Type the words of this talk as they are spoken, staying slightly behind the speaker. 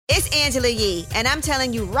It's Angela Yee, and I'm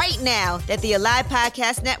telling you right now that the Alive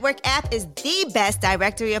Podcast Network app is the best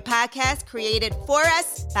directory of podcasts created for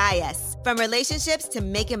us, by us. From relationships to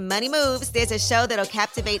making money moves, there's a show that'll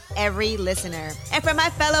captivate every listener. And for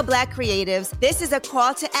my fellow Black creatives, this is a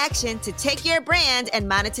call to action to take your brand and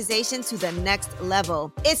monetization to the next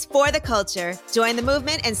level. It's for the culture. Join the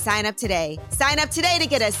movement and sign up today. Sign up today to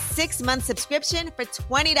get a 6-month subscription for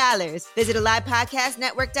 $20. Visit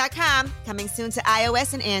AlivePodcastNetwork.com, coming soon to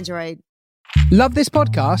iOS and Android. Love this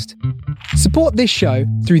podcast? Support this show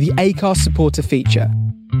through the Acast supporter feature.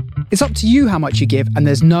 It's up to you how much you give, and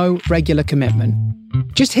there's no regular commitment.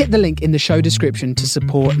 Just hit the link in the show description to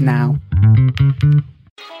support now.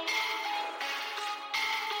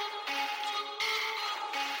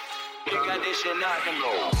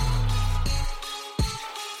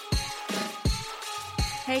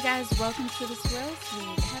 Hey guys, welcome to the Swirl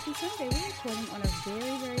Suite. Happy Sunday. We're recording on a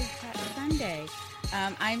very, very hot Sunday.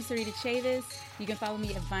 I'm Sarita Chavis. You can follow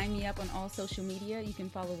me at Vine Me Up on all social media. You can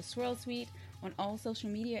follow the Swirl Suite on all social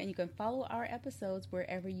media, and you can follow our episodes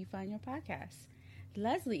wherever you find your podcasts.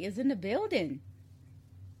 Leslie is in the building.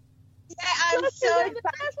 Yeah, I'm so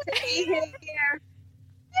excited to be here.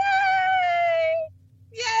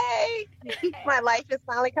 Yay! Yay! My life is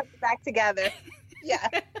finally coming back together. Yeah.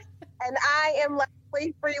 And I am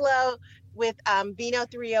Leslie Freelo with Vino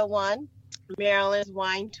 301, Maryland's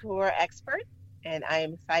wine tour expert. And I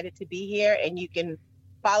am excited to be here. And you can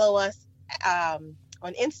follow us on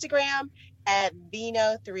Instagram at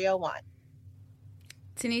Vino 301.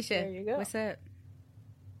 Tanisha, there you go. What's up?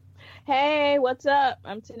 Hey, what's up?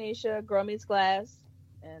 I'm Tanisha, Girl Meets Glass,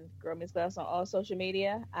 and Girl Meets Glass on all social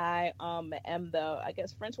media. I am the,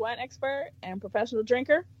 French wine expert and professional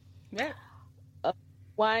drinker. Yeah.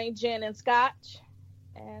 Wine, gin, and scotch.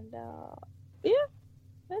 And yeah,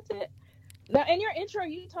 that's it. Now, in your intro,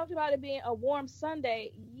 you talked about it being a warm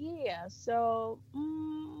Sunday. Yeah, so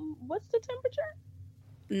what's the temperature?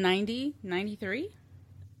 90, 93.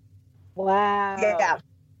 Wow. Yeah.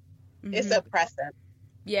 Mm-hmm. It's oppressive.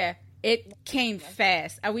 Yeah, it came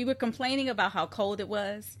fast. We were complaining about how cold it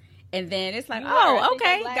was, and then it's like,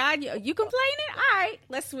 okay, God, you complaining? All right,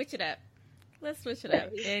 let's switch it up.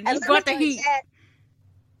 And you brought the heat.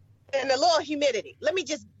 And a little humidity. Let me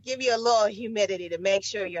just give you a little humidity to make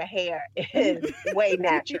sure your hair is way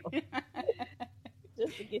natural.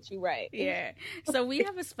 Just to get you right. Yeah. So we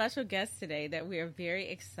have a special guest today that we are very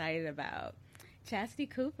excited about. Chastity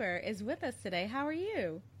Cooper is with us today. How are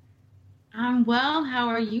you? I'm well. How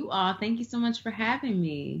are you all? Thank you so much for having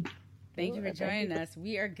me. Thank you for joining us.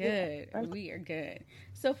 We are good. We are good.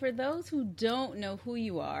 So for those who don't know who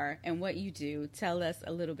you are and what you do, tell us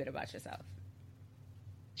a little bit about yourself.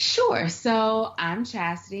 Sure. So I'm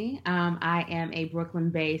Chastity. I am a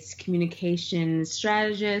Brooklyn-based communications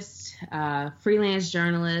strategist, freelance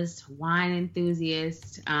journalist, wine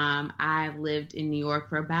enthusiast. I've lived in New York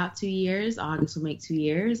for about 2 years. August will make 2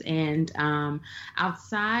 years. And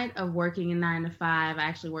outside of working a 9-to-5, I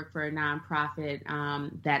actually work for a nonprofit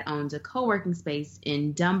that owns a co-working space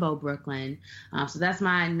in Dumbo, Brooklyn. So that's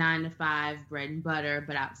my 9-to-5 bread and butter.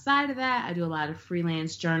 But outside of that, I do a lot of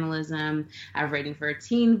freelance journalism. I've written for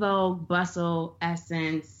Teen Vogue, Bustle,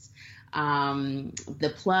 Essence,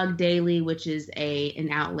 The Plug Daily, which is an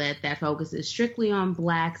outlet that focuses strictly on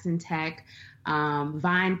Blacks in tech.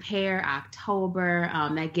 Vine Pair, October,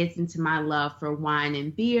 that gets into my love for wine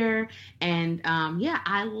and beer. And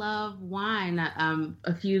I love wine.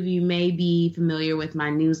 A few of you may be familiar with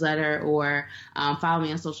my newsletter or follow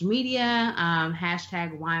me on social media,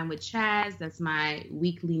 hashtag Wine with Chaz. That's my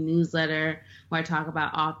weekly newsletter where I talk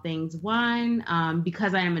about all things wine.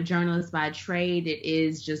 Because I am a journalist by trade, it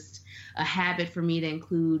is just a habit for me to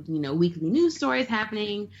include, weekly news stories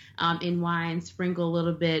happening in wine, sprinkle a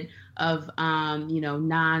little bit of,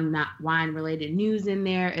 not wine related news in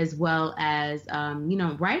there, as well as,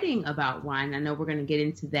 writing about wine. I know we're going to get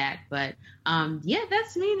into that, but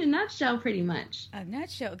that's me in a nutshell, pretty much. A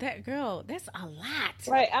nutshell, that girl, that's a lot.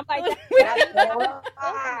 Right. I'm like,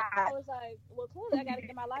 I was like, well, clearly I got to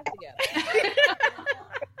get my life together.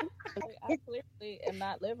 I clearly am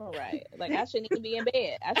not living right. Like, I shouldn't even be in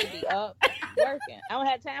bed. I should be up working. I don't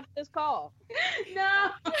have time for this call.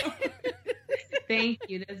 No. Thank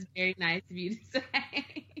you. That's very nice of you to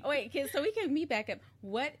say. Wait, so we can back up.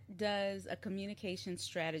 What does a communication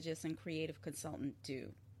strategist and creative consultant do?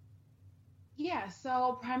 Yeah,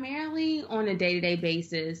 so primarily on a day-to-day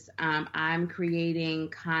basis, I'm creating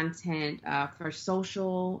content for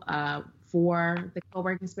social, for the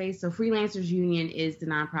co-working space. So Freelancers Union is the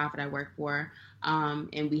nonprofit I work for,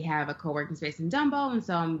 and we have a co-working space in Dumbo, and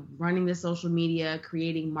so I'm running the social media,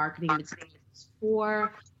 creating marketing materials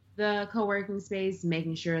for the co-working space,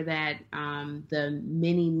 making sure that the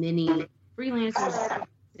many freelancers in the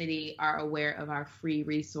city are aware of our free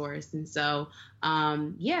resource. And so,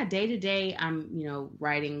 day to day, I'm,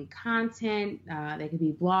 writing content. They could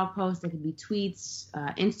be blog posts, they could be tweets,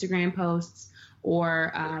 Instagram posts,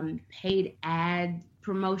 or paid ad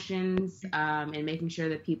promotions, and making sure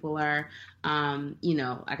that people are,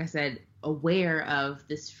 like I said, aware of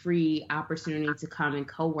this free opportunity to come and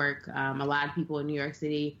co-work. A lot of people in New York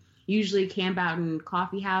City usually camp out in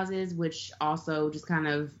coffee houses, which also just kind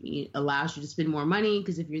of allows you to spend more money,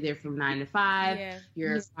 because if you're there from 9 to 5,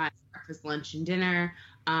 you're buying breakfast, lunch, and dinner.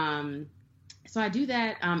 So I do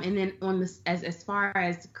that. And then on this, as far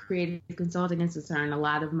as creative consulting is concerned, a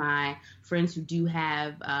lot of my friends who do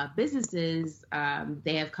have businesses,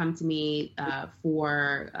 they have come to me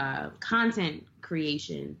for content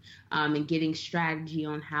creation, and getting strategy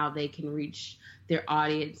on how they can reach their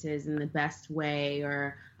audiences in the best way,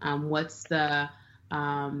 or what's the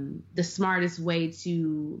smartest way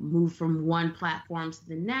to move from one platform to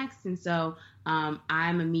the next. And so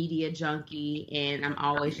I'm a media junkie, and I'm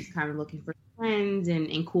always just kind of looking for trends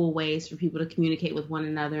and cool ways for people to communicate with one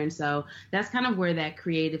another. And so that's kind of where that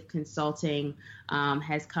creative consulting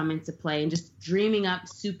has come into play, and just dreaming up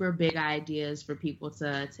super big ideas for people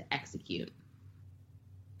to execute.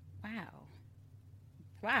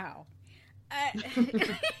 Wow.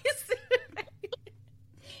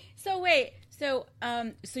 So wait, so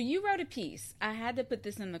you wrote a piece. I had to put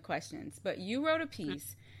this in the questions, but you wrote a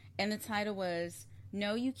piece, and the title was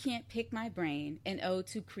 "No, You Can't Pick My Brain: An Ode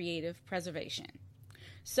to Creative Preservation."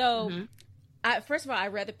 So, first of all, I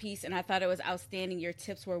read the piece and I thought it was outstanding. Your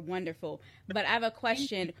tips were wonderful. But I have a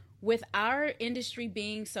question. With our industry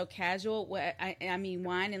being so casual, I mean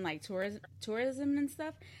wine and like tourism and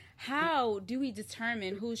stuff, how do we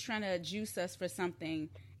determine who's trying to juice us for something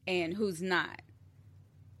and who's not?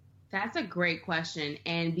 That's a great question.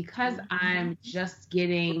 And because I'm just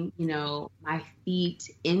getting, my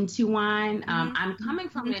feet into wine, I'm coming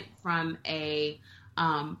from it from a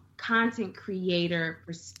content creator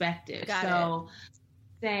perspective.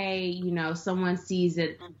 Say, someone sees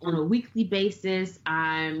it on a weekly basis,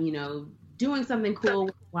 I'm, doing something cool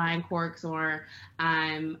with wine corks, or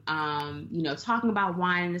I'm, talking about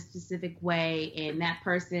wine in a specific way, and that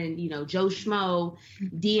person, Joe Schmo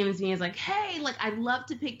DMs me and is like, hey, like, I'd love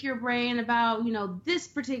to pick your brain about, this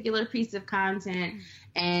particular piece of content.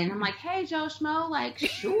 And I'm like, hey, Joe Schmo, like,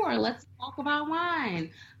 sure, let's talk about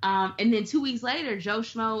wine. And then 2 weeks later, Joe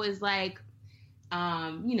Schmo is like,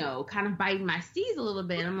 kind of biting my steez a little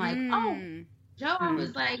bit. I'm like, oh, Joe, I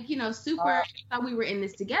was like, super, I thought we were in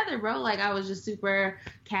this together, bro. Like, I was just super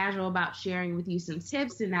casual about sharing with you some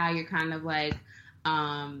tips, and now you're kind of like,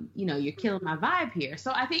 you're killing my vibe here.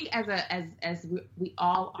 So I think as we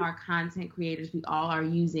all are content creators, we all are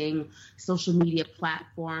using social media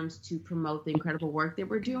platforms to promote the incredible work that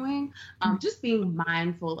we're doing. Just being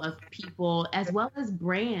mindful of people as well as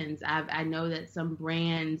brands. I know that some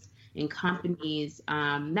brands and companies,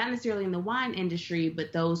 not necessarily in the wine industry,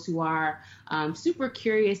 but those who are super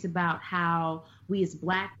curious about how we as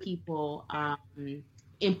Black people,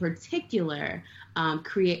 in particular,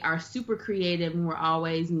 are super creative, and we're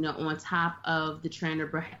always, on top of the trend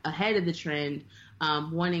or ahead of the trend,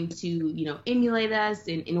 wanting to, emulate us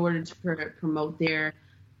in order to promote their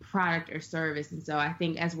product or service. And so I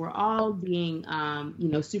think as we're all being,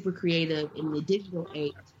 super creative in the digital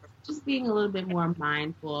age, just being a little bit more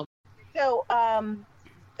mindful. So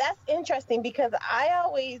that's interesting, because I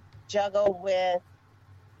always juggle with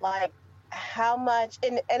like how much,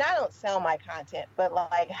 and I don't sell my content, but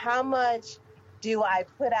like how much do I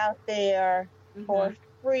put out there for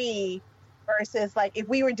free versus like if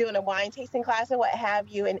we were doing a wine tasting class or what have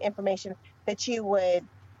you, and information that you would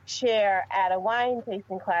share at a wine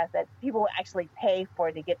tasting class that people would actually pay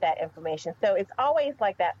for to get that information. So it's always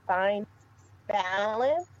like that fine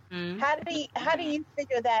balance. How do you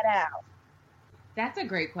figure that out? That's a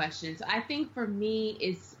great question. So I think for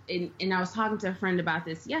me, and I was talking to a friend about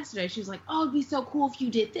this yesterday. She was like, oh, it'd be so cool if you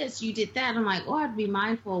did this, you did that. I'm like, oh, I'd be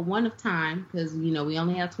mindful, one, of time, because, we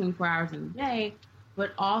only have 24 hours in a day,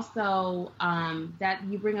 but also that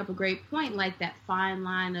you bring up a great point, like that fine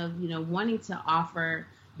line of, wanting to offer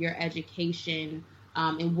your education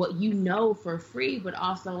and what for free, but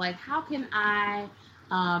also like, how can I,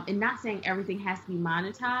 and not saying everything has to be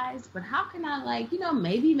monetized, but how can I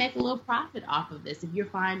maybe make a little profit off of this? If you're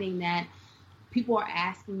finding that people are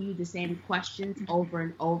asking you the same questions over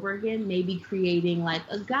and over again, maybe creating like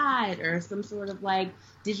a guide or some sort of like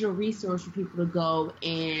digital resource for people to go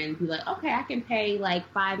and be like, okay, I can pay like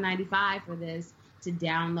 $5.95 for this to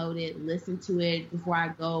download it, listen to it before I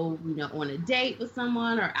go, on a date with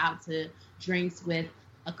someone or out to drinks with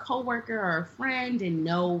a coworker or a friend, and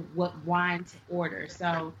know what wine to order.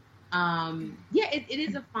 So, it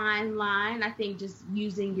is a fine line. I think just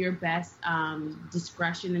using your best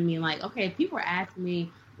discretion and being like, okay, if people are asking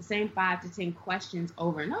me the same 5 to 10 questions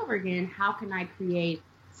over and over again, how can I create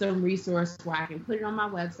some resource where I can put it on my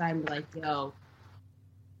website and be like, yo,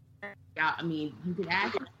 you can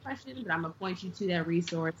ask this question, but I'm going to point you to that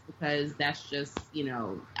resource because that's just,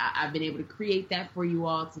 I've been able to create that for you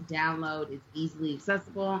all to download. It's easily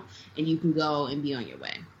accessible, and you can go and be on your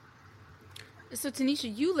way. So,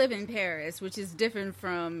 Tanisha, you live in Paris, which is different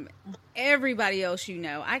from everybody else you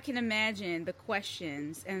know. I can imagine the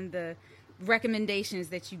questions and the recommendations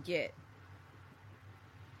that you get.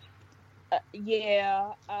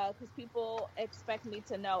 Because people expect me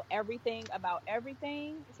to know everything about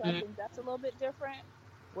everything, so I think that's a little bit different.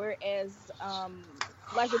 Whereas,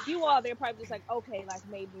 like with you all, they're probably just like, okay, like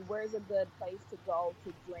maybe where's a good place to go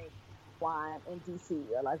to drink wine in DC,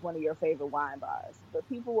 or like one of your favorite wine bars. But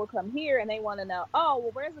people will come here and they want to know, oh,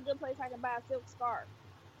 well, where's a good place I can buy a silk scarf?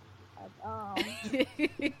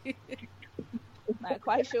 Like, not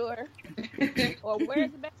quite sure. Or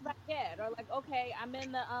where's the best baguette? Or like, okay, I'm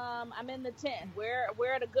in the tent. Where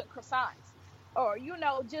are the good croissants? Or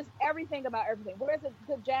just everything about everything. Where's a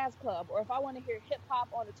good jazz club? Or if I want to hear hip hop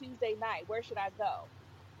on a Tuesday night, where should I go?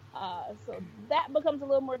 So that becomes a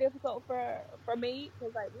little more difficult for me,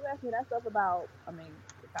 because like you asked me that stuff about,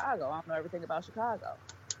 Chicago. I don't know everything about Chicago,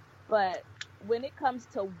 but when it comes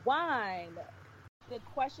to wine, the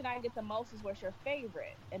question I get the most is what's your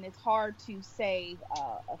favorite, and it's hard to say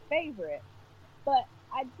a favorite, but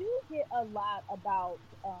I do get a lot about.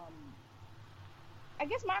 I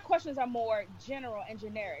guess my questions are more general and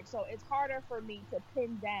generic, so it's harder for me to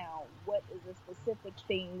pin down what is a specific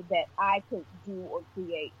thing that I could do or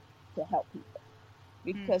create to help people.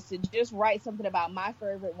 Because to just write something about my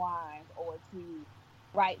favorite wines, or to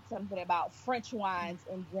write something about French wines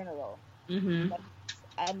in general,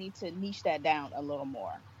 I need to niche that down a little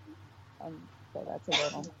more. So that's a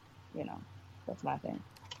little, that's my thing.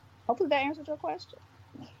 Hopefully that answered your question.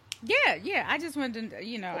 Yeah. I just wanted to,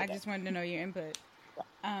 I just wanted to know your input.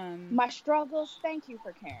 My struggles. Thank you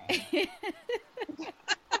for caring.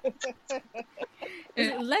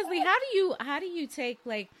 Leslie, how do you take,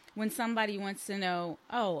 like, when somebody wants to know,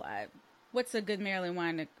 what's a good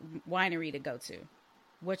Maryland winery to go to?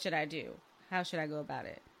 What should I do? How should I go about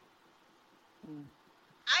it?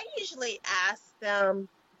 I usually ask them,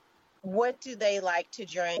 what do they like to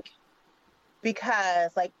drink?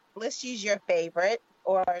 Because, like, let's use your favorite,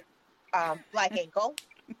 or Black Ankle,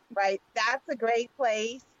 right? That's a great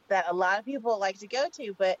place that a lot of people like to go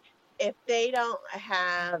to, but if they don't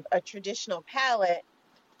have a traditional palate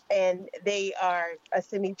and they are a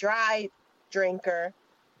semi-dry drinker,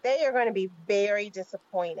 they are going to be very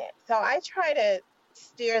disappointed. So I try to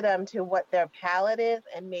steer them to what their palate is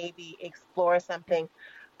and maybe explore something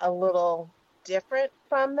a little different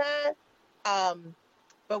from that.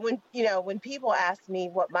 But when people ask me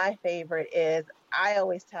what my favorite is, I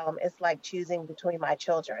always tell them it's like choosing between my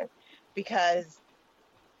children, because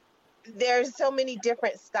there's so many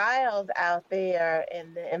different styles out there,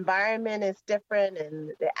 and the environment is different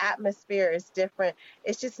and the atmosphere is different.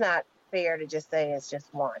 It's just not fair to just say it's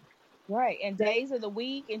just one. Right. And days of the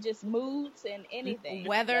week, and just moods and anything.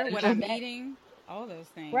 Weather, what I'm eating, all those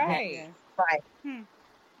things. Right. Yeah. Right.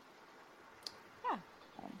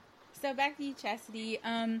 So back to you, Chastity.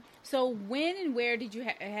 So when and where did you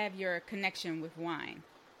have your connection with wine?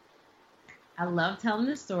 I love telling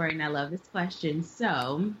this story, and I love this question.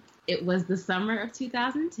 So it was the summer of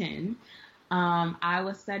 2010. I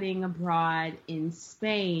was studying abroad in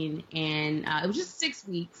Spain, and it was just 6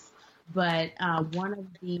 weeks. But one of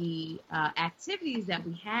the activities that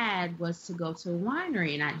we had was to go to a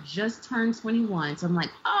winery, and I just turned 21. So I'm like,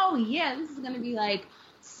 oh yeah, this is going to be like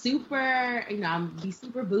super, I'm be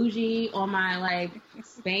super bougie on my like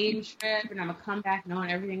Spain trip, and I'm gonna come back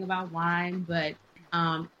knowing everything about wine. But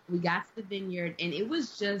we got to the vineyard, and it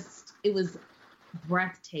was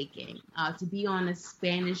breathtaking to be on a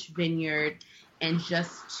Spanish vineyard, and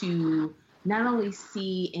just to not only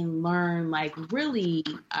see and learn like really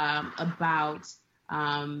about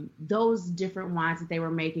those different wines that they were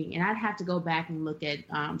making. And I'd have to go back and look at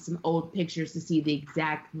some old pictures to see the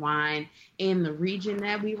exact wine in the region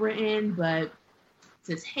that we were in. But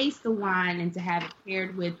to taste the wine and to have it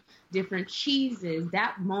paired with different cheeses,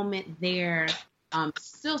 that moment there,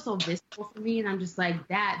 still so visceral for me. And I'm just like,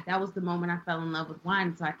 that was the moment I fell in love with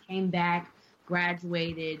wine. So I came back,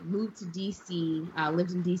 graduated, moved to DC,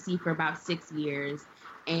 lived in DC for about 6 years.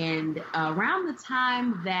 And around the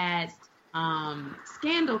time that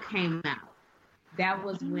Scandal came out, that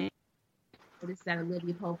was when I noticed that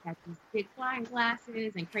Olivia Pope had these big wine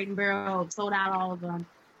glasses, and Crate and Barrel sold out all of them.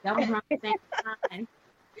 That was around the same time.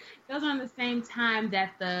 That was around the same time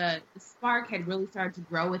that the spark had really started to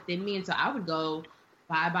grow within me. And so I would go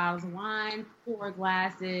buy bottles of wine, pour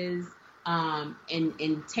glasses, and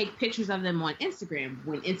take pictures of them on Instagram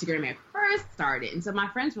when Instagram at first started. And so my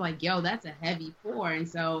friends were like, yo, that's a heavy pour. And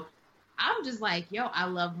so I'm just like, yo, I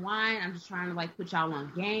love wine. I'm just trying to like put y'all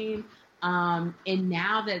on game. And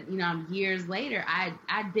now that, you know, years later,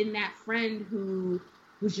 I'd been that friend who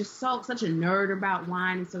was just such a nerd about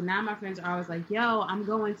wine. And so now my friends are always like, yo, I'm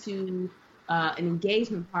going to an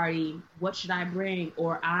engagement party. What should I bring?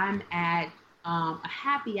 Or I'm at a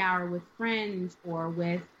happy hour with friends or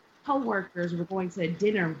with coworkers. We're going to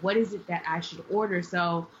dinner. What is it that I should order?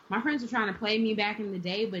 So my friends were trying to play me back in the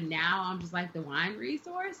day, but now I'm just like the wine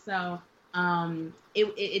resource. So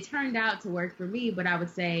it turned out to work for me, but I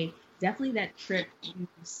would say definitely that trip to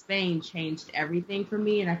Spain changed everything for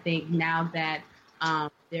me. And I think now that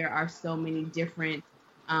there are so many different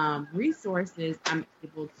resources, I'm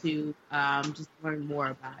able to just learn more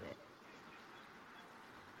about it.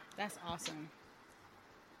 That's awesome.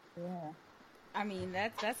 Yeah. I mean,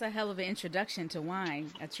 that's a hell of an introduction to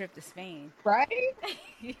wine, a trip to Spain. Right?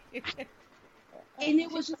 And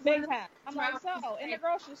it was just big time. I'm like, so in the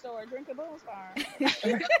grocery store, drinking Boone's Farm.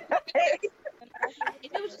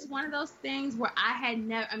 It was just one of those things where I had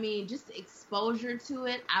never, I mean, just the exposure to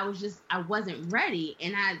it, I wasn't ready.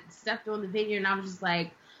 And I stepped on the vineyard and I was just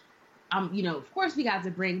like, you know, of course we got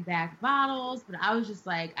to bring back bottles, but I was just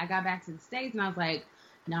like, I got back to the States and I was like,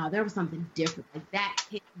 no, there was something different. Like that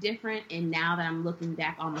hit different. And now that I'm looking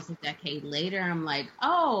back almost a decade later, I'm like,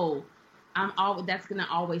 oh, that's going to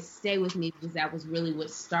always stay with me because that was really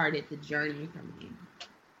what started the journey for me.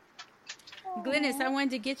 Glynis, I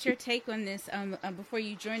wanted to get your take on this before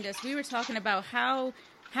you joined us. We were talking about how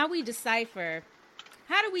we decipher,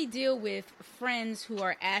 how do we deal with friends who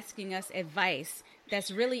are asking us advice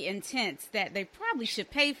that's really intense that they probably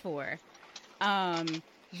should pay for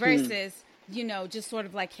versus, you know, just sort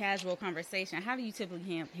of like casual conversation. How do you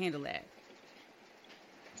typically handle that?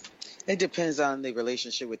 It depends on the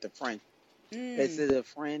relationship with the friend. Is it a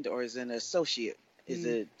friend or is it an associate? Is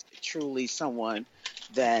it truly someone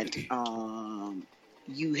that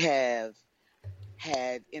you have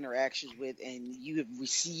had interactions with and you have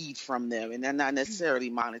received from them, and they're not necessarily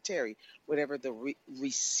monetary, whatever the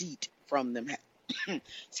receipt from them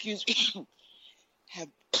excuse me,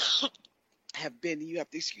 have been. You have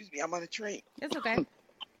to excuse me, I'm on a train. That's okay.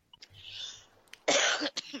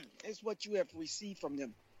 It's what you have received from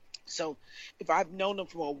them. So if I've known them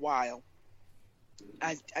for a while,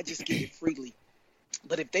 I just give it freely.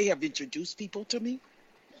 But if they have introduced people to me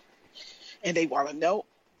and they want to know,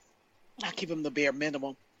 I give them the bare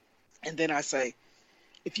minimum. And then I say,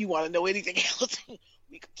 if you want to know anything else,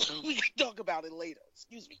 we can talk about it later.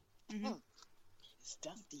 Excuse me. It's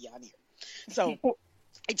dusty out here. So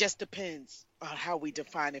it just depends on how we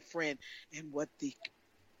define a friend and what the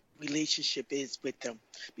relationship is with them.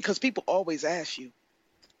 Because people always ask you,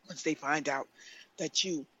 once they find out that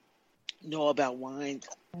you know about wine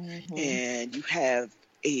and you have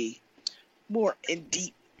a more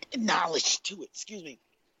in-deep knowledge to it. Excuse me.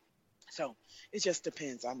 So it just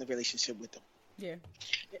depends on the relationship with them. Yeah.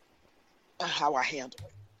 How I handle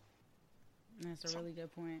it. That's a really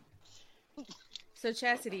good point. So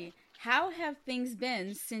Chastity, how have things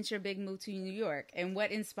been since your big move to New York, and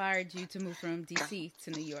what inspired you to move from DC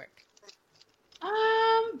to New York?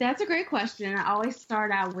 That's a great question. I always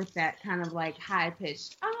start out with that kind of like high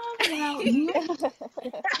pitched. Well,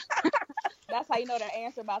 That's how you know the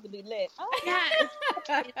answer about to be lit. Yeah,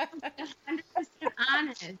 100%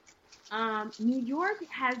 honest. New York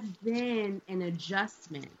has been an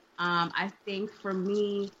adjustment. I think for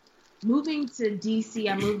me, moving to DC,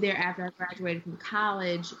 I moved there after I graduated from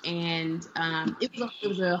college, and it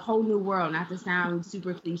was a whole new world. Not to sound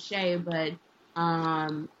super cliche, but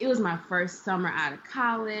it was my first summer out of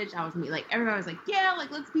college. Everybody was like, yeah,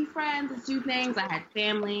 like let's be friends, let's do things. I have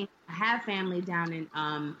family down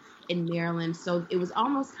in Maryland, so it was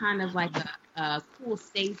almost kind of like a cool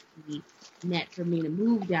safety net for me to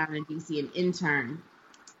move down to DC and intern.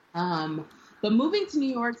 But moving to New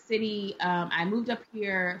York City, I moved up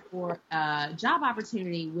here for a job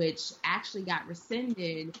opportunity, which actually got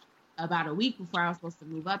rescinded about a week before I was supposed to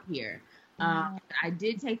move up here. I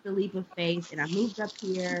did take the leap of faith and I moved up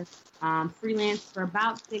here, freelanced for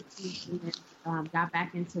about 6 weeks, and then got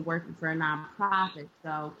back into working for a nonprofit.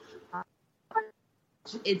 So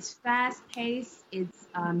it's fast paced. It's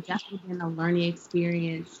definitely been a learning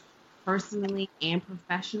experience personally and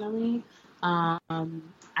professionally. I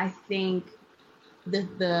think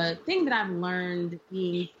the thing that I've learned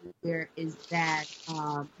being here is that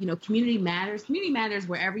community matters. Community matters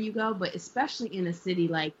wherever you go, but especially in a city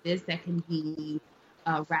like this that can be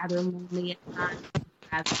rather lonely at times,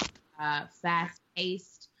 rather fast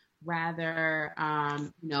paced, rather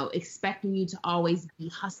expecting you to always be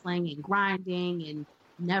hustling and grinding and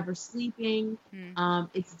never sleeping.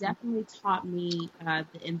 It's definitely taught me the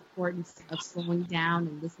importance of slowing down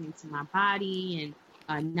and listening to my body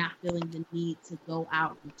and not feeling the need to go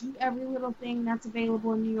out and do every little thing that's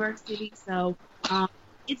available in New York City. So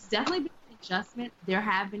it's definitely been an adjustment. There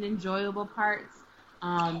have been enjoyable parts.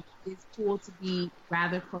 It's cool to be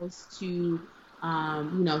rather close to,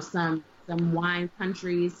 some wine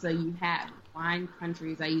countries. So you have wine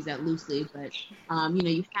countries. I use that loosely, but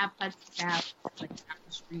you have Hudson Valley, like down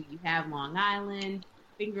the street. You have Long Island.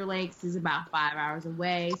 Finger Lakes is about 5 hours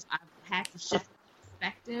away. So I've had to shift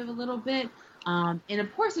perspective a little bit. And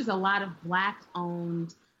of course, there's a lot of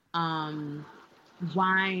Black-owned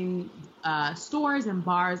wine stores and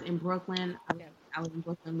bars in Brooklyn. I live in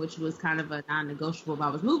Brooklyn, which was kind of a non-negotiable. If I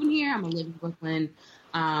was moving here, I'm gonna live in Brooklyn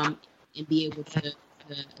and be able to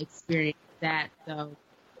experience that. So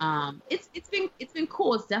it's been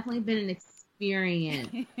cool. It's definitely been an experience.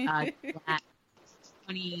 Last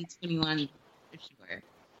 2021 for sure.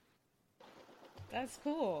 That's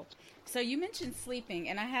cool. So you mentioned sleeping,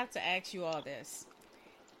 and I have to ask you all this.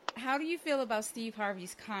 How do you feel about Steve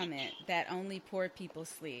Harvey's comment that only poor people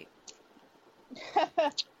sleep?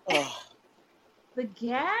 The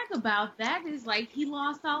gag about that is like he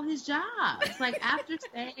lost all his jobs. Like after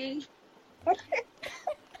saying,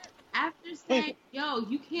 yo,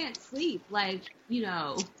 you can't sleep. Like,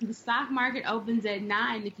 the stock market opens at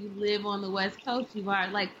 9. If you live on the West Coast, you are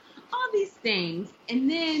like all these things.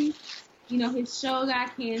 And then, his show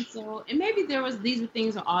got canceled. And maybe these were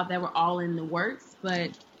things that were all in the works.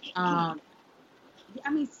 But,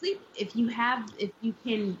 sleep, if you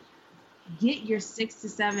can get your 6 to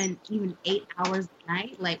 7, even 8 hours a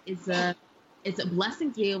night, like it's a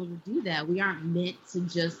blessing to be able to do that. We aren't meant to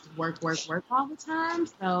just work all the time.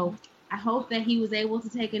 So I hope that he was able to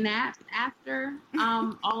take a nap after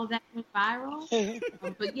all of that went viral.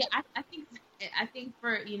 But yeah, I think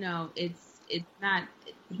for it's not,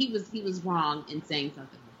 he was wrong in saying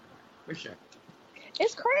something like that, for sure.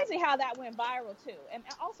 It's crazy how that went viral too. And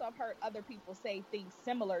also I've heard other people say things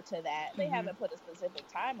similar to that. They haven't put a specific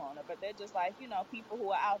time on it, but they're just like, people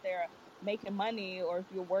who are out there making money, or if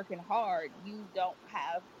you're working hard, you don't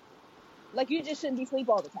have, you just shouldn't be asleep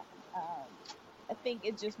all the time. I think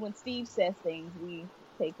it's just when Steve says things, we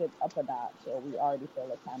take it up a notch, or we already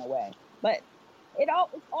feel a kind of way. But it's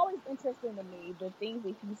always interesting to me, the things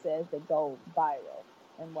that he says that go viral,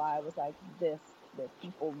 and why it was like this, that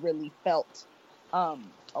people really felt a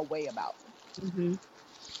way about.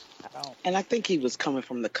 And I think he was coming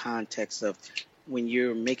from the context of when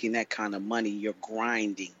you're making that kind of money, you're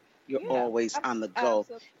grinding. You're always on the go.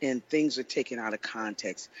 Absolutely. And things are taken out of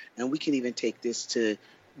context. And we can even take this to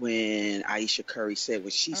when Aisha Curry said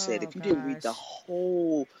what she said. If you didn't read the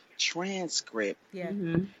whole transcript,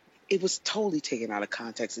 it was totally taken out of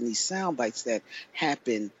context. And these sound bites that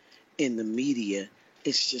happen in the media,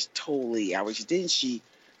 it's just totally outrageous. Then she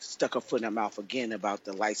stuck her foot in her mouth again about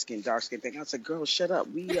the light skin, dark skin thing. I said, girl, shut up.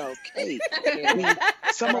 We okay.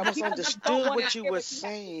 Some of us understood what you were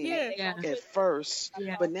saying at first,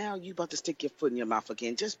 but now you about to stick your foot in your mouth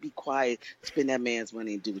again. Just be quiet, spend that man's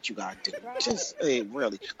money, and do what you got to do. Just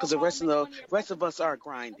really, because the rest of us are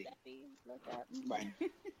grinding. Right.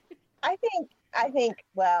 I think,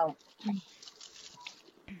 well,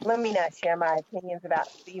 let me not share my opinions about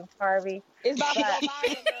Steve Harvey. It's about to go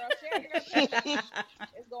viral, girl. Share your opinion.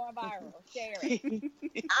 It's going viral. Share it.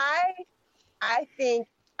 I think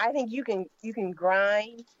you can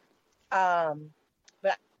grind,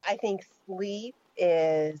 but I think sleep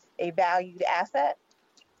is a valued asset,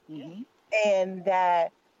 and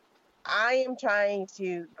that I am trying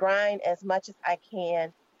to grind as much as I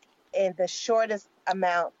can in the shortest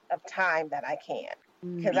amount of time that I can.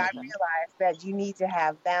 Because I realize that you need to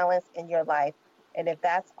have balance in your life. And if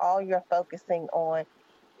that's all you're focusing on,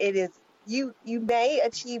 it is, you may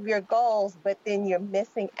achieve your goals, but then you're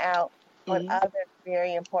missing out on other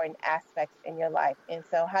very important aspects in your life. And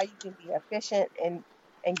so how you can be efficient and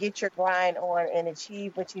get your grind on and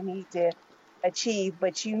achieve what you need to achieve,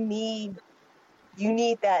 but you need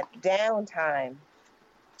that downtime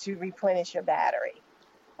to replenish your battery.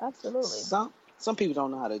 Absolutely. Some people don't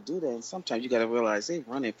know how to do that, and sometimes you got to realize they're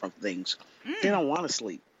running from things. They don't want to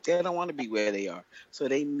sleep. They don't want to be where they are. So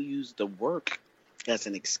they use the work as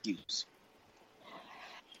an excuse.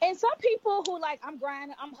 And some people who like, I'm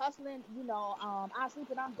grinding, I'm hustling, I'm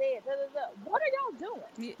sleeping, I'm dead. Da, da, da. What are y'all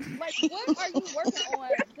doing? Like, what are you working on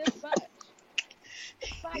this much?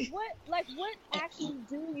 What actually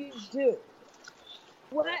do you do?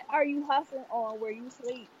 What are you hustling on where you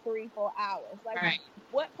sleep 3-4 hours? Like, right.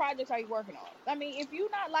 What projects are you working on? I mean, if you're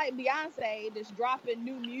not like Beyonce, just dropping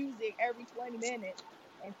new music every 20 minutes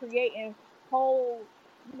and creating whole,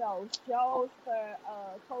 shows for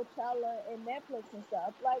Coachella and Netflix and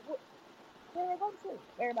stuff, like, where go to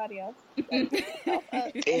everybody else?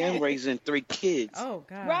 And raising 3 kids. Oh,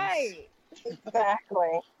 God. Right.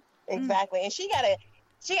 Exactly. And she got a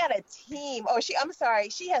team. Oh, she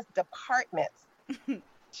has departments.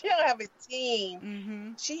 She don't have a team.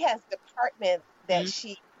 Mm-hmm. She has departments that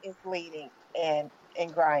she is leading and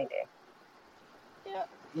grinding. Yeah.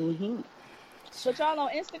 Mm-hmm. But y'all on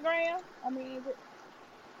Instagram, I mean,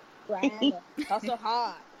 grind, hustle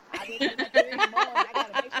hard. I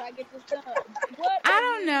gotta make sure I get this done. I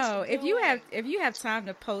don't know if you have time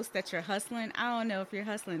to post that you're hustling. I don't know if you're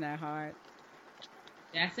hustling that hard.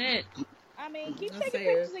 That's it. I mean, keep taking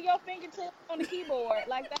pictures of your fingertips on the keyboard,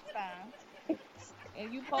 like that's fine.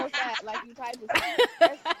 And you post that like you type it.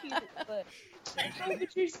 That's cute, but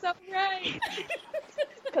you're so right.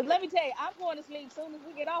 Because let me tell you, I'm going to sleep as soon as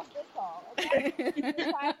we get off this call. Okay?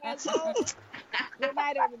 Good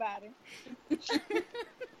night, everybody.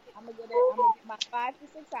 I'm gonna get my 5 to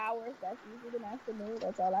 6 hours. That's usually the max for me.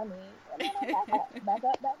 That's all I need. And then back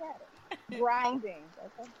at it. Grinding.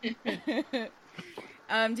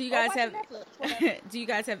 Do you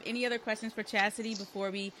guys have any other questions for Chastity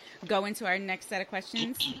before we go into our next set of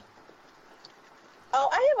questions? Oh,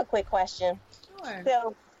 I have a quick question. Sure.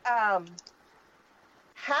 So,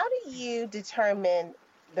 how do you determine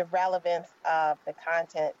the relevance of the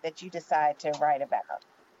content that you decide to write about?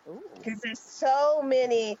 Because there's so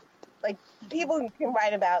many, like, people can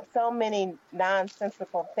write about so many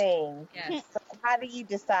nonsensical things. Yes. So how do you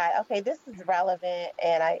decide, okay, this is relevant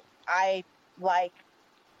and I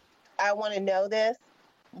want to know this,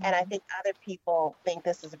 and I think other people think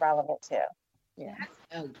this is relevant too. Yeah,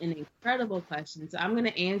 that's an incredible question. So I'm going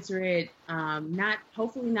to answer it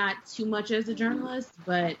hopefully not too much as a journalist,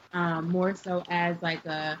 but more so as like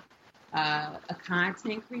a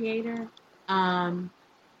content creator.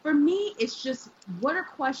 For me, it's just what are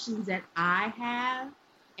questions that I have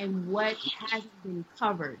and what hasn't been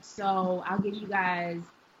covered. So I'll give you guys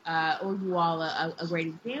or you all a great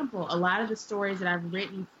example. A lot of the stories that I've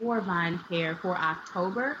written for VinePair for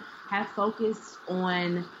October have focused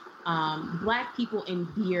on Black people in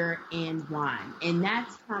beer and wine. And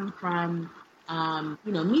that's come from,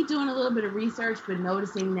 me doing a little bit of research, but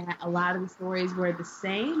noticing that a lot of the stories were the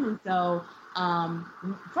same. And so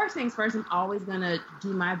first things first, I'm always going to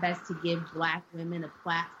do my best to give Black women a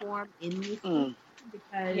platform in this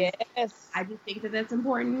because I do think that that's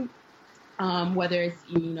important. Whether it's,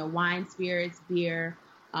 wine, spirits, beer.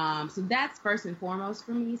 So that's first and foremost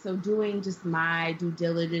for me. So doing just my due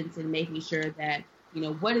diligence and making sure that,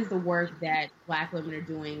 what is the work that Black women are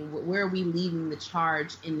doing? Where are we leading the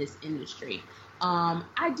charge in this industry? I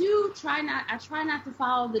try not to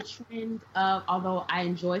follow the trend of, although I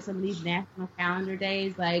enjoy some of these national calendar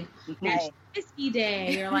days, like National Whiskey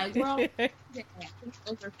Day or like World Day. I think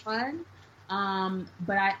those are fun.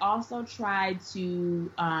 But I also try to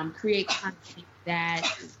create content that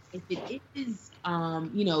if it is,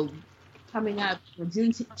 coming up,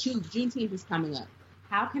 Juneteenth is coming up.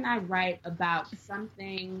 How can I write about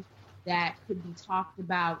something that could be talked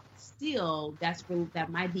about still that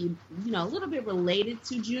might be, a little bit related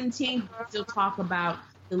to Juneteenth, but still talk about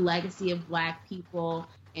the legacy of Black people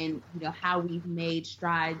and, how we've made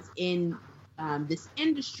strides in this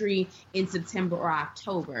industry in September or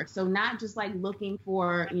October. So not just like looking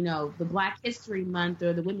for, the Black History Month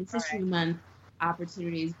or the Women's History Month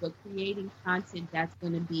opportunities, but creating content that's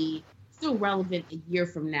going to be still relevant a year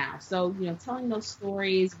from now. So, telling those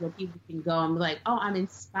stories where people can go and be like, oh, I'm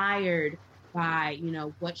inspired by,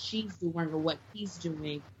 what she's doing or what he's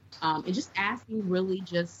doing. And just asking really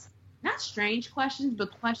just not strange questions,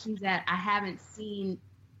 but questions that I haven't seen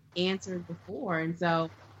answered before. And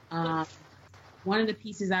so, one of the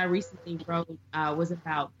pieces I recently wrote was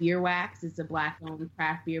about Beer Wax. It's a Black-owned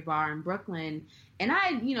craft beer bar in Brooklyn. And I,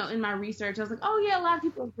 in my research, I was like, oh, yeah, a lot of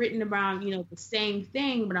people have written about, the same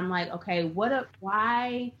thing. But I'm like, okay,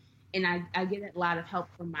 why? And I get a lot of help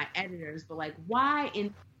from my editors. But, like, why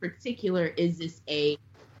in particular is this a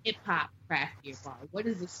hip-hop craft beer bar? What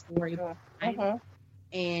is the story behind it?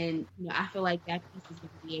 And, I feel like that piece is going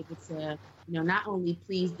to be able to, not only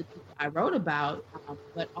please the people I wrote about,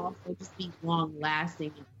 but also just be long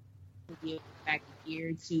lasting and be able to go back a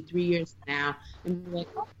year, 2, 3 years from now and be like,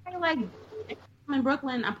 okay, like I'm in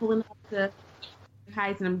Brooklyn, I'm pulling up to the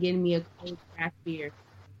Heights and I'm getting me a cold craft beer.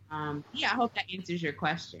 I hope that answers your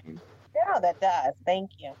question. Yeah, that does.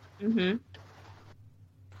 Thank you. Mm-hmm.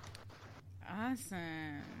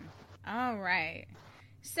 Awesome. All right.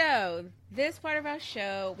 So, this part of our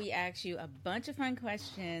show, we ask you a bunch of fun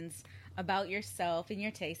questions about yourself and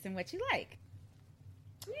your taste and what you like.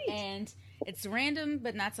 Great. And it's random,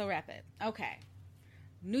 but not so rapid. Okay.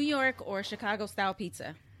 New York or Chicago style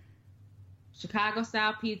pizza? Chicago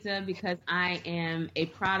style pizza, because I am a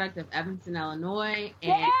product of Evanston, Illinois.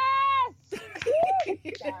 And Yes!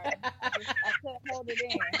 Sorry. I couldn't hold it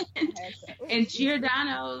in. And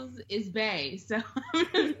Giordano's is Bay, so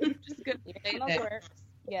I'm just gonna say Giordano's that. works.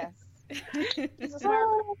 Yes. This is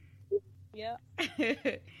smart. Yeah.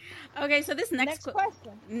 Okay, so this Next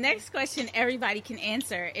question. Next question everybody can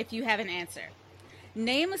answer if you have an answer.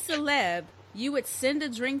 Name a celeb you would send a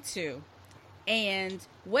drink to, and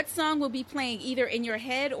what song will be playing either in your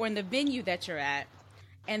head or in the venue that you're at,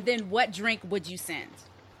 and then what drink would you send?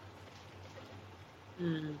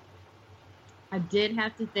 I did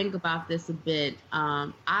have to think about this a bit.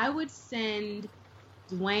 I would send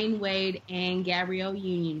Dwayne Wade and Gabrielle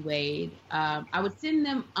Union Wade. I would send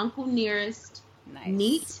them Uncle Nearest Nice.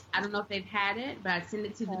 Neat. I don't know if they've had it, but I'd send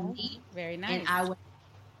it to them neat. Very nice. And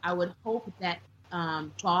I would hope that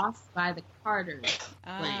Boss by the Carters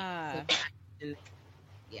Ah. playing.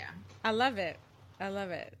 Yeah. I love it. I love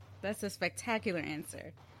it. That's a spectacular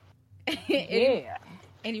answer. Yeah.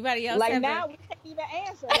 Anybody else? Like have now, we can't even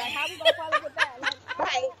answer. Like, how we gonna follow with that? Like,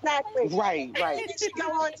 Right, exactly. Right. We should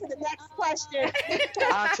go on to the next question.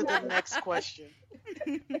 On to the next question.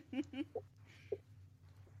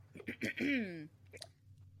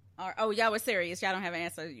 Oh, y'all were serious. Y'all don't have an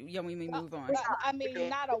answer. Y'all want me to move on? I mean,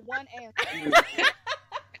 not a one answer.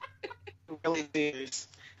 Really serious.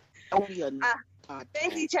 Only a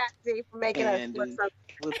Thank you, Chastity, for making us And- look so.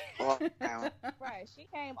 with all down. Right. She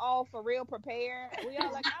came all for real prepared. We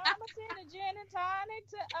all like, I'm gonna send a gin and tonic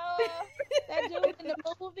to that dude in the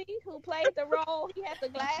movie who played the role. He had the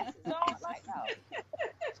glasses on. Like,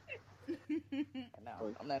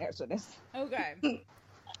 no, I'm not answering this. Okay.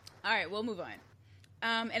 All right, we'll move on.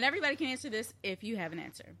 And everybody can answer this if you have an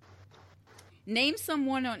answer. Name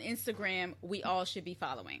someone on Instagram we all should be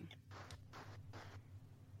following.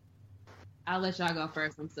 I'll let y'all go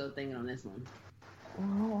first. I'm still thinking on this one.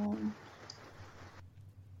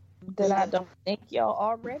 That I don't think y'all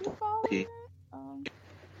already follow.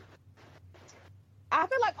 I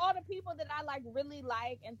feel like all the people that I like really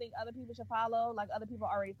like and think other people should follow, like other people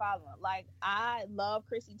already follow. Like I love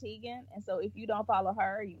Chrissy Teigen, and so if you don't follow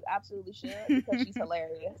her, you absolutely should because she's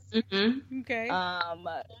hilarious. Mm-hmm. Okay.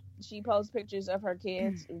 She posts pictures of her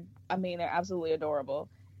kids. I mean, they're absolutely adorable.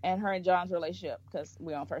 And her and John's relationship, because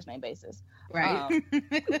we're on first name basis. Right.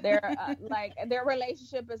 They're like their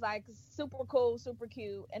relationship is like super cool, super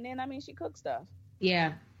cute. And then I mean, she cooks stuff.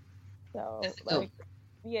 Yeah. So That's like, dope.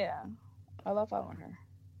 yeah, I love following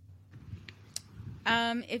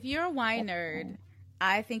her. If you're a wine nerd,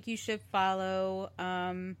 I think you should follow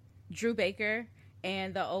Drew Baker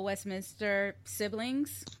and the Old Westminster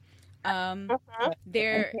siblings.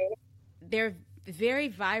 They're very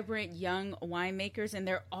vibrant young winemakers, and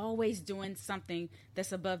they're always doing something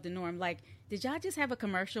that's above the norm. Like, did y'all just have a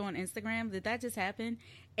commercial on Instagram? Did that just happen?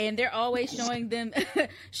 And they're always showing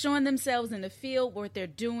themselves in the field, what they're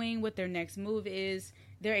doing, what their next move is.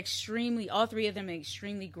 They're all three of them are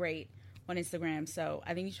extremely great on Instagram. So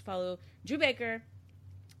I think you should follow Drew Baker,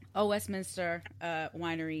 Old Westminster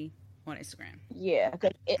Winery on Instagram. Yeah,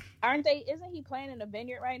 because isn't he playing in a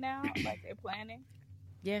vineyard right now? Like they're planning.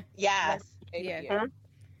 Yeah. Yes. Yeah. Yeah.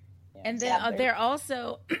 And then they're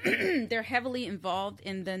also they're heavily involved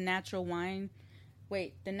in the Natural Wine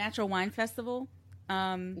Festival.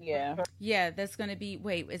 Yeah. Yeah, that's gonna be.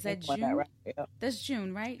 Wait, is that June? Right? Yeah. That's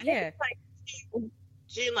June, right? Yeah.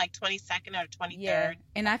 June, like 22nd or 23rd. Yeah,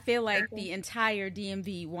 and I feel like the entire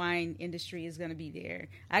DMV wine industry is gonna be there.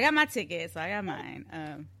 I got my tickets, so I got mine.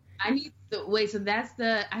 I need to wait. So that's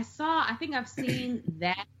I think I've seen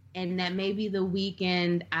that, and that maybe the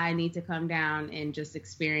weekend I need to come down and just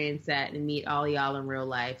experience that and meet all y'all in real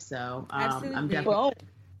life. So Absolutely. I'm definitely Well,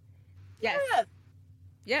 Yes.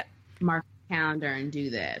 Yep. mark the calendar and do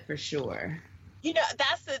that for sure. You know,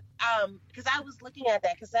 that's the because I was looking at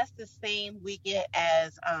that because that's the same weekend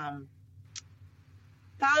as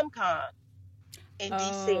FomCon in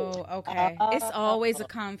DC. Oh, okay. It's always a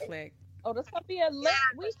conflict. Oh, this gonna be a lit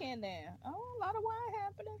weekend then. Oh, a lot of wine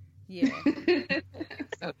happening. Yeah.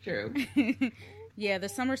 So true. Yeah, the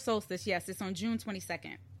summer solstice. Yes, it's on June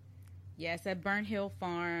 22nd. Yes, at Burnt Hill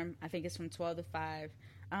Farm. I think it's from 12 to 5.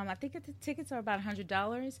 I think the tickets are about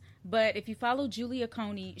 $100. But if you follow Julia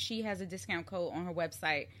Coney, she has a discount code on her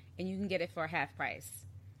website, and you can get it for half price.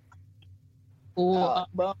 Cool.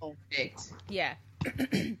 Boom. Perfect. Yeah.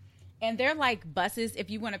 And they're like buses. If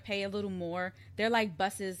you want to pay a little more, they're like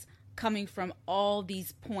buses coming from all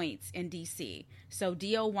these points in DC. So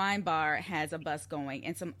D.O. Wine Bar has a bus going,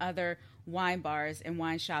 and some other wine bars and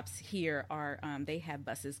wine shops here are they have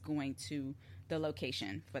buses going to the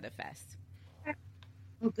location for the fest.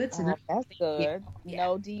 Oh, good to know. That's good. Yeah.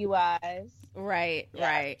 No DUIs. Right.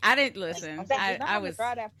 I didn't listen. I was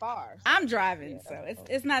drive that far. So. I'm driving, Yeah, so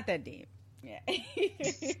it's not that deep. Yeah.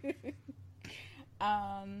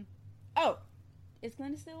 Oh, is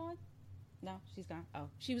Glenda still on? No, she's gone. Oh,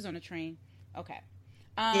 she was on a train. Okay.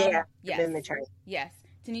 Yeah, Yes. in the train. Yes.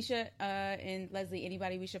 Tanisha and Leslie,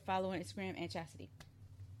 anybody we should follow on Instagram, and Chastity?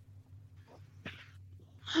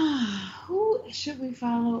 Who should we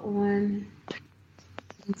follow on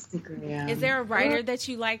Instagram? Is there a writer that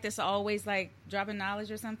you like that's always like dropping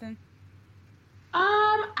knowledge or something?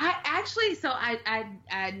 I actually, so I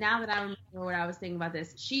now that I remember what I was thinking about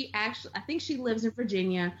this, I think she lives in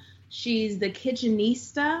Virginia. She's the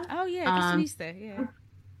kitchenista. Oh yeah, kitchenista. Yeah.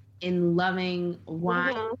 In loving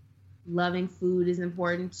wine, loving food is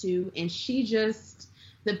important too. And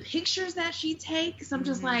the pictures that she takes, I'm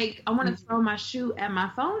just like, I want to throw my shoe at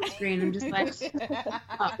my phone screen. I'm just like,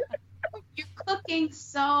 you're cooking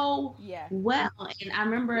so well. And I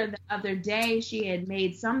remember the other day she had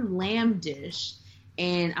made some lamb dish,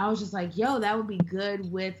 and I was just like, yo, that would be good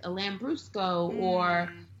with a lambrusco or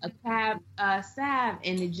a crab salve.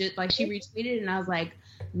 And it just like, she retweeted it, and I was like,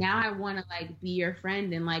 now I want to like be your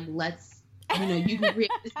friend, and like, let's, you can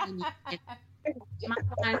create this thing and my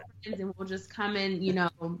friends, and we'll just come and,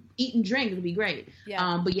 eat and drink. It'll be great.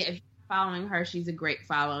 Yeah. But yeah, if you're following her, she's a great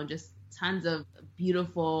follow, and just tons of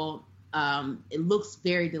beautiful, it looks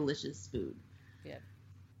very delicious food. Yeah.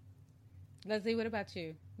 Leslie, what about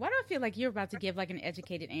you? Why do I feel like you're about to give like an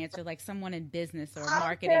educated answer, like someone in business or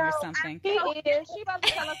marketing or something? She is. She about to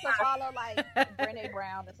tell us to follow like Brené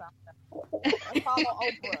Brown or something. Follow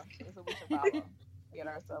Oprah is what we should follow. Get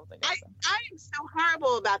ourselves together. I am so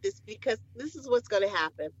horrible about this because this is what's going to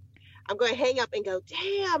happen. I'm going to hang up and go,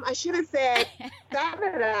 damn, I should have said da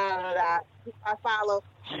da da da. I follow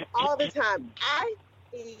all the time. I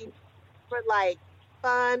see for like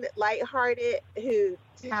fun, lighthearted, who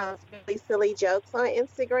tells really silly jokes on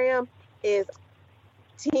Instagram is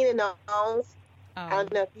Tina Knowles. I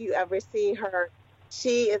don't know if you ever see her.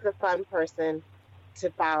 She is a fun person to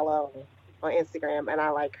follow on Instagram, and I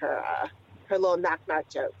like her little knock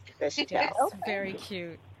jokes that she tells. Yes, very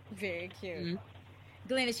cute. Very cute. Mm-hmm.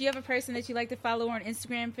 Glennis, you have a person that you like to follow on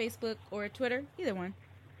Instagram, Facebook, or Twitter? Either one.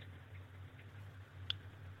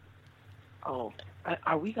 Oh,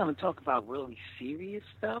 are we going to talk about really serious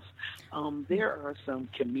stuff? There are some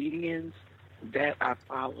comedians that I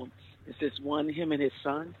follow. It's this one, him and his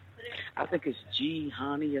son. I think it's G.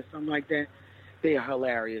 Honey or something like that. They are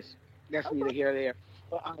hilarious. That's neither here nor there.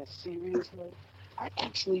 But on a serious note, I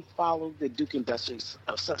actually follow the Duke and Duchess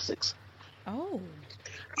of Sussex. Oh.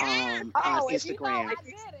 On Instagram.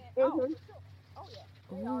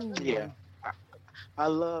 Yeah. I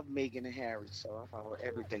love Meghan and Harry, so I follow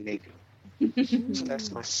everything they do. So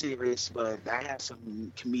that's my serious, but I have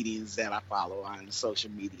some comedians that I follow on social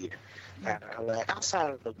media that I like.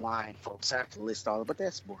 Outside of the wine folks, I have to list all of them, but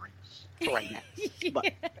that's boring for right now.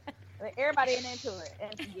 But everybody ain't into it.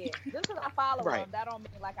 And yeah, just because I follow them, that don't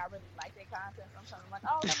mean like I really like their content. Sometimes I'm like,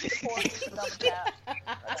 oh, let me support this and double tap.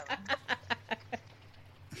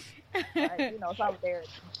 Whatever. Solidarity.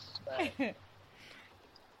 But.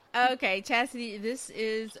 Okay, Chastity, this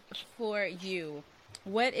is for you.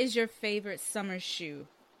 What is your favorite summer shoe?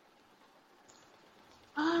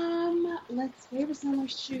 Favorite summer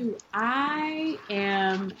shoe. I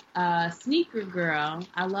am a sneaker girl.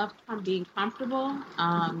 I love being comfortable.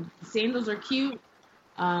 Sandals are cute.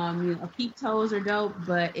 Peep toes are dope.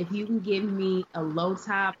 But if you can give me a some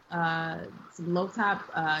low top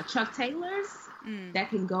Chuck Taylors that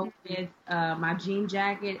can go with my jean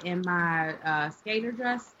jacket and my skater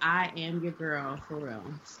dress, I am your girl for real.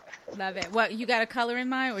 Love it. What, you got a color in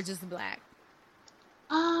mind or just black?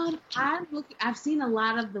 I've seen a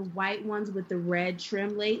lot of the white ones with the red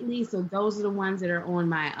trim lately, so those are the ones that are on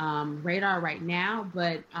my radar right now.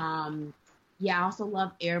 But I also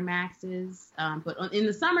love Air Maxes. But in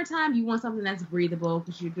the summertime, you want something that's breathable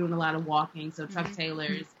because you're doing a lot of walking. So Chuck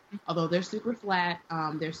Taylors, although they're super flat,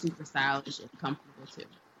 they're super stylish and comfortable too.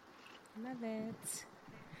 Love it.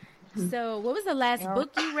 So what was the last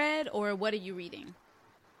book you read, or what are you reading?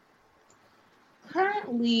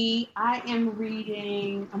 Currently, I'm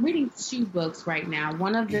reading 2 books right now.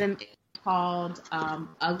 One of them is called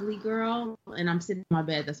Ugly Girl, and I'm sitting in my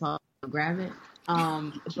bed, that's why I'll grab it.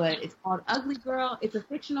 But it's called Ugly Girl. It's a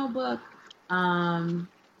fictional book.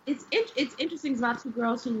 It's interesting. It's about 2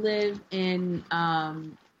 girls who live in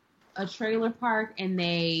a trailer park, and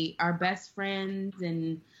they are best friends,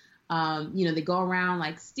 and they go around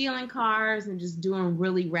like stealing cars and just doing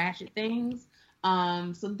really ratchet things.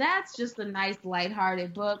 So that's just a nice,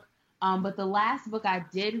 lighthearted book. But the last book I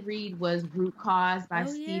did read was Root Cause by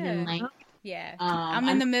Stephen Lang. Yeah, I'm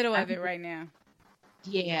in the middle of it right now.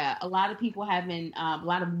 Yeah, a lot of people have been, a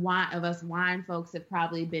lot of us wine folks have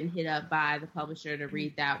probably been hit up by the publisher to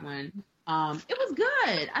read that one. It was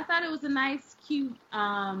good. I thought it was a nice, cute,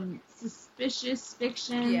 suspicious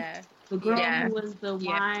fiction. Yeah. The girl who was the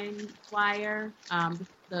wine flyer,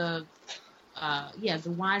 the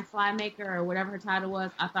wine fly maker or whatever her title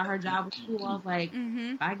was, I thought her job was cool. I was like,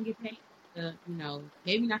 if I can get paid to,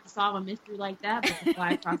 maybe not to solve a mystery like that, but to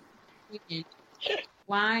fly across the street and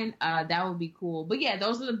wine, that would be cool. But yeah,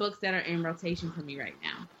 those are the books that are in rotation for me right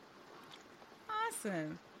now.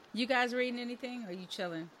 Awesome. You guys reading anything, or are you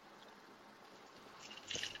chilling?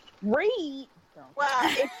 Read? Well,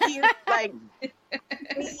 if you like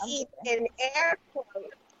read in air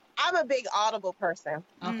quotes, I'm a big Audible person.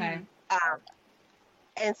 Okay.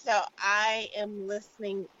 And so I am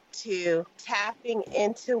listening to Tapping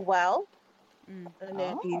into Wealth. I don't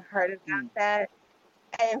know if you've heard about that.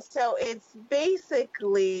 And so it's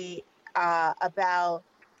basically about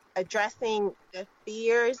addressing the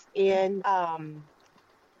fears and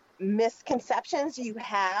misconceptions you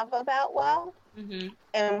have about wealth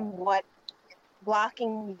and what's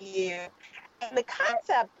blocking you. And the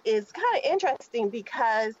concept is kind of interesting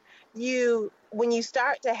because when you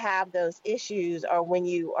start to have those issues, or when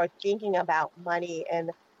you are thinking about money in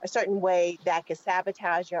a certain way that could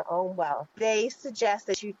sabotage your own wealth, they suggest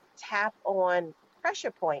that you tap on pressure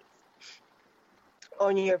points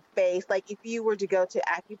on your face. Like if you were to go to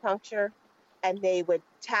acupuncture and they would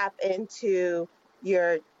tap into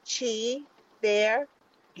your chi there,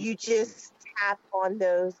 you just tap on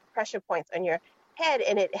those pressure points on your head,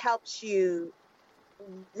 and it helps you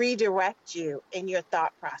redirect you in your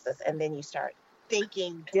thought process, and then you start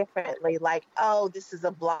thinking differently, like, oh, this is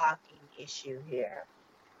a blocking issue here.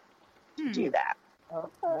 Do that.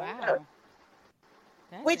 Wow.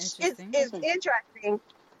 Which is interesting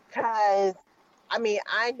because,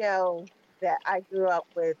 I know that I grew up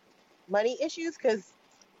with money issues because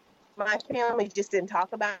my family just didn't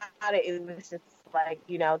talk about it. It was just like,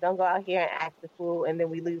 don't go out here and act the fool, and then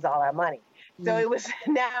we lose all our money. So it was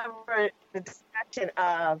never the discussion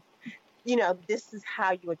of, this is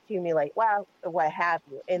how you accumulate wealth or what have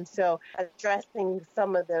you. And so addressing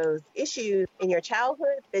some of those issues in your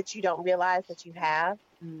childhood that you don't realize that you have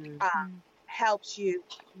helps you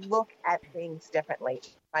look at things differently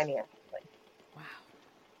financially. Wow.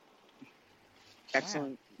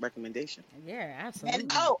 Excellent recommendation. Yeah, absolutely.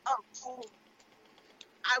 And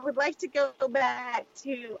I would like to go back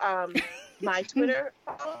to my Twitter.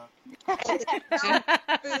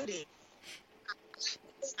 Foodie.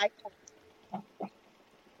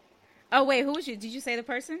 Oh wait, who was you? Did you say the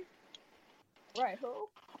person? Right, who?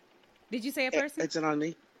 Did you say a person? It's on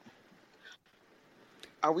me.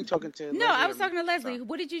 Are we talking to? No, I was talking to Leslie.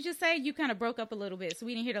 What did you just say? You kind of broke up a little bit, so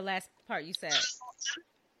we didn't hear the last part you said.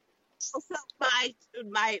 So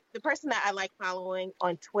the person that I like following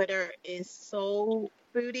on Twitter is Soul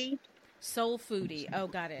Foodie. Soul Foodie. Oh,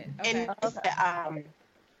 got it. Okay. And,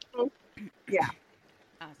 yeah.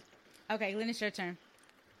 Awesome. Okay, Lynn, it's your turn.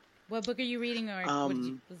 What book are you reading, or what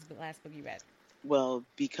was the last book you read? Well,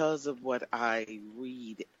 because of what I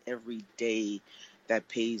read every day that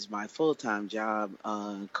pays my full-time job,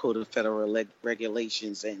 Code of Federal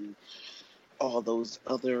Regulations and all those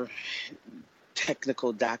other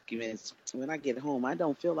technical documents, when I get home, I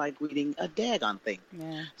don't feel like reading a daggone thing.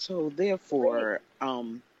 Yeah. So therefore,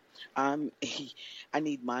 I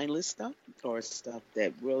need mindless stuff, or stuff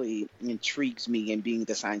that really intrigues me, and being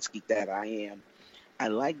the science geek that I am, I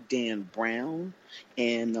like Dan Brown,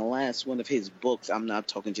 and the last one of his books, I'm not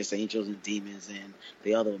talking just Angels and Demons and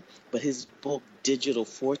the other one, but his book, Digital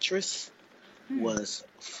Fortress, was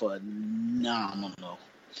phenomenal.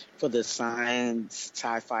 For the science,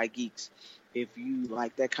 sci-fi geeks, if you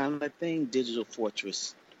like that kind of thing, Digital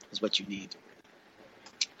Fortress is what you need.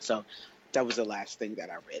 So That was the last thing that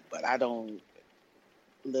I read. But I don't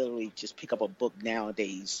literally just pick up a book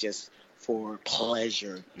nowadays just for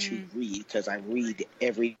pleasure to read, because I read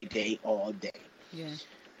every day, all day. Yeah.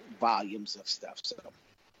 Volumes of stuff. So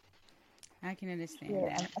I can understand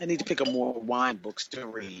that. I need to pick up more wine books to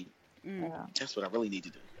read. Yeah. That's what I really need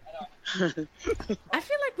to do. I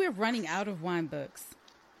feel like we're running out of wine books.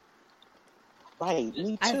 Right,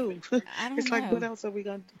 me too. I don't It's know. like, what else are we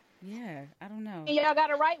going to do? Yeah, I don't know. Y'all got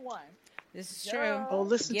to write one. This is true. Oh,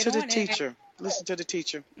 listen Get to the on it. teacher. Listen to the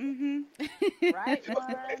teacher. Mm-hmm. Write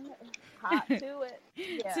one. Hop to it.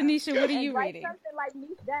 Yeah. Tanisha, what are And you write reading? something like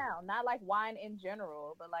niche down, not like wine in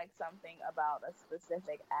general, but like something about a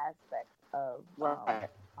specific aspect of Right.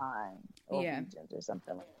 wine or Yeah. regions or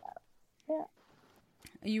something like that.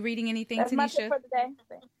 Are you reading anything, That's my tip Tanisha? for the day.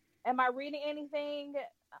 Am I reading anything?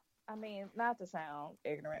 I mean, not to sound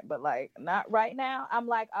ignorant, but like not right now. I'm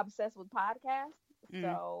like obsessed with podcasts.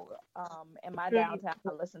 So in my downtime,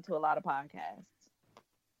 I listen to a lot of podcasts.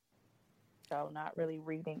 So not really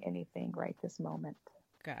reading anything right this moment.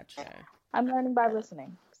 Gotcha. I'm learning by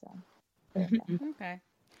listening. So Okay.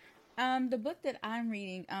 The book that I'm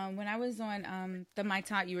reading, when I was on the My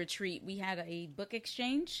Taught You retreat, we had a book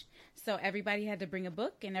exchange. So everybody had to bring a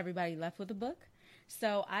book, and everybody left with a book.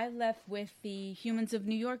 So I left with the Humans of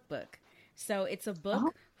New York book. So it's a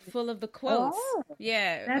book full of the quotes.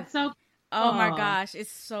 Yeah. That's so Oh my cool. gosh, it's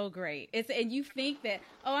so great. And you think that,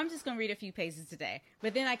 I'm just going to read a few pages today.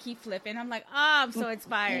 But then I keep flipping. I'm like, I'm so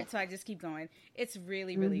inspired. So I just keep going. It's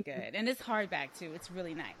really, really good. And it's hardback too. It's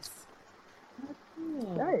really nice.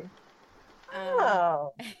 nice.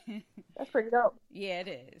 That's pretty dope. Yeah,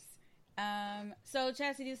 it is. So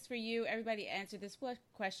Chastity, this is for you. Everybody answered this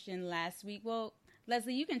question last week. Well,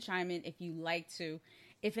 Leslie, you can chime in if you like to.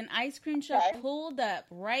 If an ice cream truck pulled up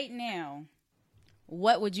right now,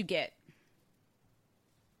 what would you get?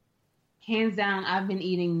 Hands down, I've been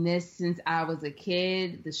eating this since I was a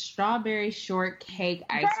kid. The strawberry shortcake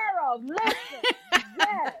ice cream. Girl, listen.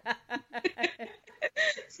 Yes.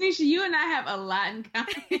 Tanisha, you and I have a lot in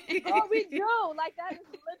common. Oh, we do. Like, that is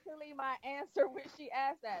literally my answer when she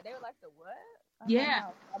asked that. They were like, the what?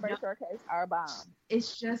 Yeah. Strawberry shortcakes are bomb.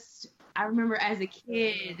 It's just, I remember as a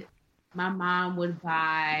kid, my mom would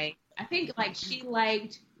buy, I think like she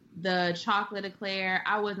liked the chocolate eclair.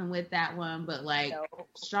 I wasn't with that one, but like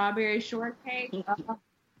strawberry shortcake,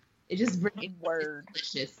 it just brings Word.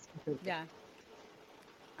 delicious. Yeah.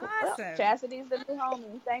 Well, Awesome. Chastity's the new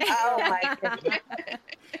homie. Thank you. Oh my goodness.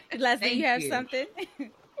 Leslie, Thank you have you. something?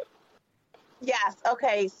 Yes.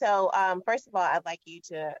 Okay. So, first of all, I'd like you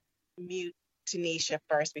to mute Tanisha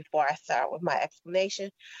first before I start with my explanation.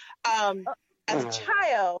 As a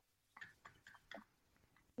child,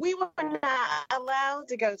 we were not allowed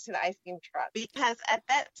to go to the ice cream truck because at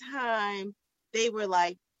that time they were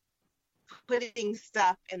like putting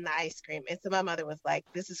stuff in the ice cream. And so my mother was like,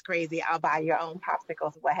 this is crazy. I'll buy your own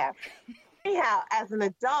popsicles, what have you. Anyhow, as an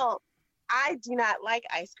adult, I do not like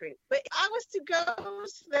ice cream. But if I was to go to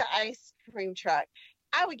the ice cream truck,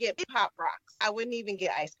 I would get Pop Rocks. I wouldn't even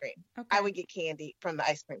get ice cream. Okay. I would get candy from the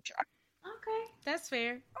ice cream truck. Okay. That's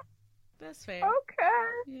fair. That's fair.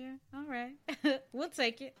 Okay. Yeah. All right. We'll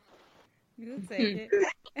take it. We'll take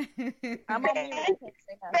it. I'm on mute. I can't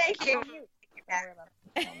say nothing. Thank you. I'm on mute.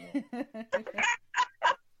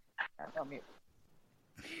 I'm on mute.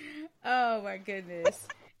 Oh my goodness.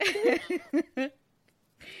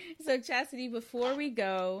 So Chastity, before we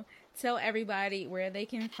go, tell everybody where they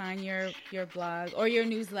can find your blog or your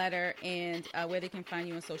newsletter and where they can find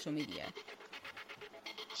you on social media.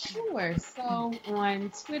 Sure. So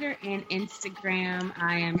on Twitter and Instagram,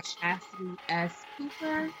 I am Chastity S.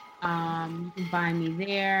 Cooper. You can find me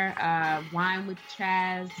there.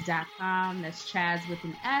 winewithchaz.com. That's Chaz with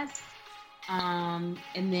an S. And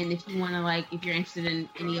then if you want to, if you're interested in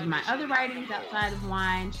any of my other writings outside of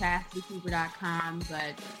wine, chastitycooper.com.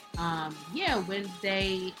 But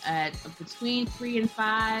Wednesday at between 3 and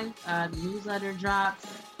 5, the newsletter drops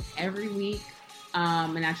every week.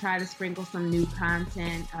 And I try to sprinkle some new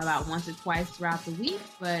content about once or twice throughout the week.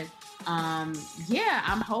 But I'm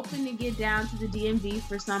hoping to get down to the DMV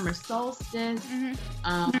for summer solstice.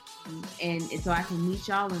 Mm-hmm. And so I can meet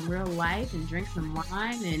y'all in real life and drink some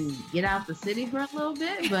wine and get out the city for a little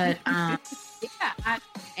bit. But and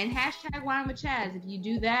hashtag wine with Chaz. If you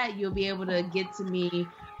do that, you'll be able to get to me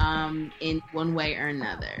in one way or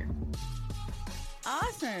another.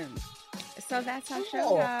 Awesome. So that's our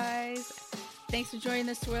show, guys. Thanks for joining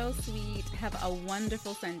the Swirl Suite. Have a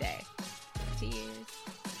wonderful Sunday. Cheers.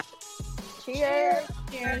 Cheers.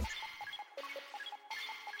 Cheers.